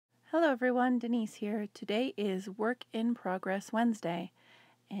Hello everyone, Denise here. Today is Work in Progress Wednesday,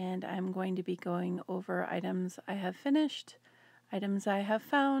 and I'm going to be going over items I have finished, items I have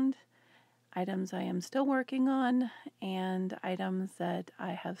found, items I am still working on, and items that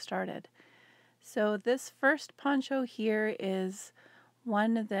I have started. So this first poncho here is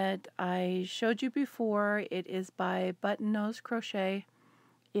one that I showed you before. It is by Button Nose Crochet.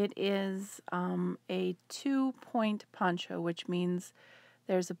 It is a 2-point poncho, which means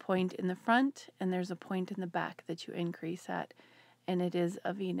there's a point in the front and there's a point in the back that you increase at, and it is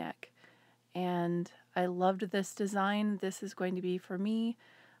a V-neck. And I loved this design. This is going to be for me.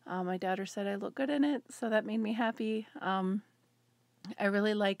 My daughter said I look good in it, so that made me happy. I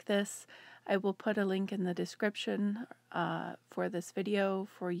really like this. I will put a link in the description for this video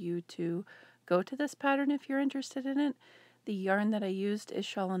for you to go to this pattern if you're interested in it. The yarn that I used is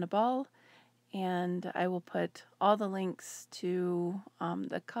Shawl and a Ball, and I will put all the links to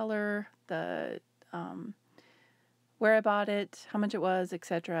the color, the where I bought it, how much it was,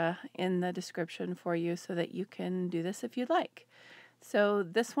 etc. in the description for you so that you can do this if you'd like. So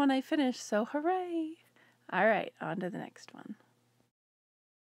this one I finished, so hooray! All right, on to the next one.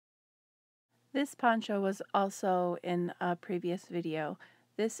 This poncho was also in a previous video.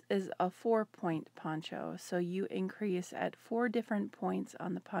 This is a 4-point poncho, so you increase at 4 different points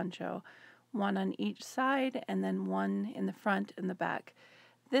on the poncho, one on each side and then one in the front and the back.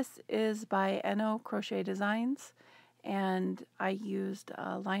 This is by Eno Crochet Designs, and I used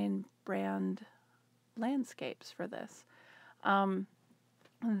Lion Brand Landscapes for this.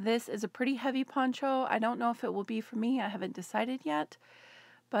 This is a pretty heavy poncho. I don't know if it will be for me. I haven't decided yet.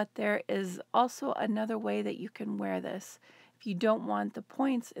 But there is also another way that you can wear this. If you don't want the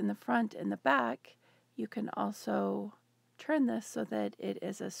points in the front and the back, you can also turn this so that it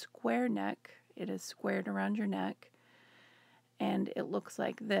is a square neck. It is squared around your neck, and it looks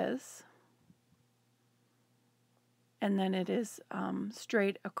like this. And then it is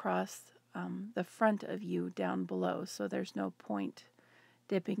straight across the front of you down below, so there's no point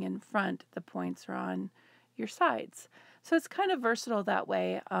dipping in front. The points are on your sides. So it's kind of versatile that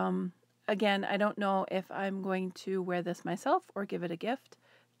way. Again, I don't know if I'm going to wear this myself or give it a gift.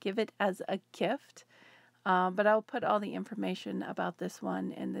 Give it as a gift. But I'll put all the information about this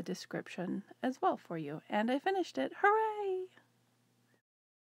one in the description as well for you. And I finished it. Hooray!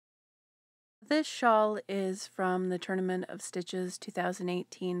 This shawl is from the Tournament of Stitches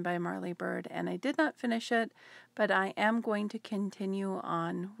 2018 by Marley Bird, and I did not finish it, but I am going to continue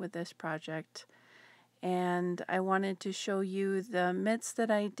on with this project. And I wanted to show you the mitts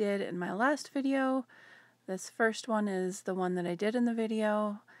that I did in my last video. This first one is the one that I did in the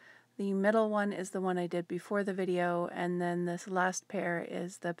video. The middle one is the one I did before the video, and then this last pair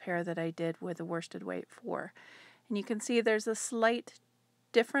is the pair that I did with the worsted weight 4. And you can see there's a slight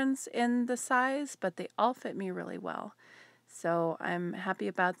difference in the size, but they all fit me really well. So I'm happy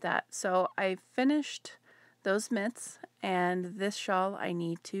about that. So I finished those mitts, and this shawl I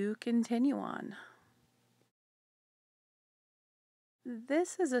need to continue on.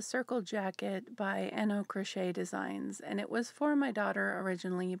 This is a circle jacket by Eno Crochet Designs, and it was for my daughter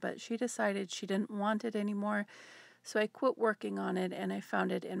originally, but she decided she didn't want it anymore, so I quit working on it and I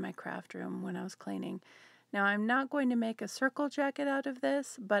found it in my craft room when I was cleaning. Now I'm not going to make a circle jacket out of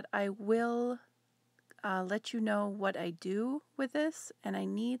this, but I will let you know what I do with this, and I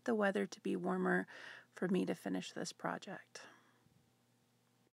need the weather to be warmer for me to finish this project.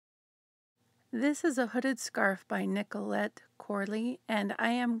 This is a hooded scarf by Nicolette Corley, and I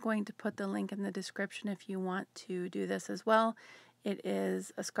am going to put the link in the description if you want to do this as well. It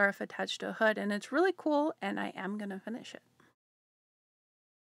is a scarf attached to a hood, and it's really cool, and I am going to finish it.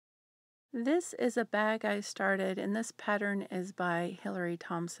 This is a bag I started, and this pattern is by Hilary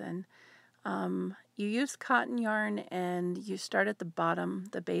Thompson. You use cotton yarn, and you start at the bottom,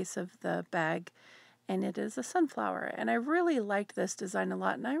 the base of the bag, and it is a sunflower. And I really liked this design a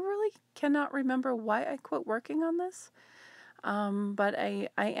lot, and I really cannot remember why I quit working on this. But I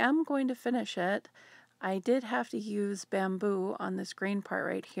am going to finish it. I did have to use bamboo on this green part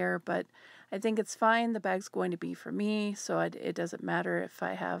right here, but I think it's fine. The bag's going to be for me, so it doesn't matter if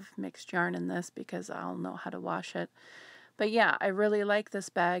I have mixed yarn in this because I'll know how to wash it. But yeah, I really like this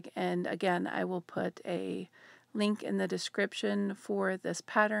bag, and again, I will put a link in the description for this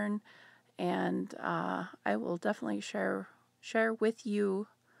pattern, and I will definitely share with you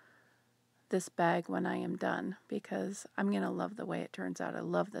this bag when I am done, because I'm going to love the way it turns out. I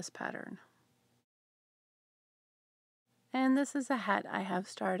love this pattern. And this is a hat I have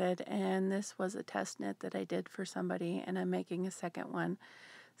started, and this was a test knit that I did for somebody, and I'm making a second one.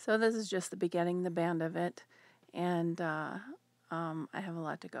 So this is just the beginning, the band of it. And I have a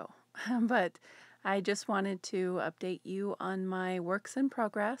lot to go. But I just wanted to update you on my works in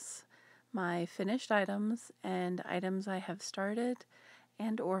progress, my finished items, and items I have started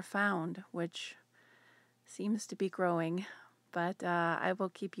and or found, which seems to be growing. But I will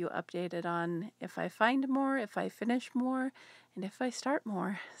keep you updated on if I find more, if I finish more, and if I start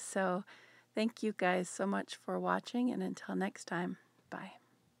more. So thank you guys so much for watching, and until next time, bye.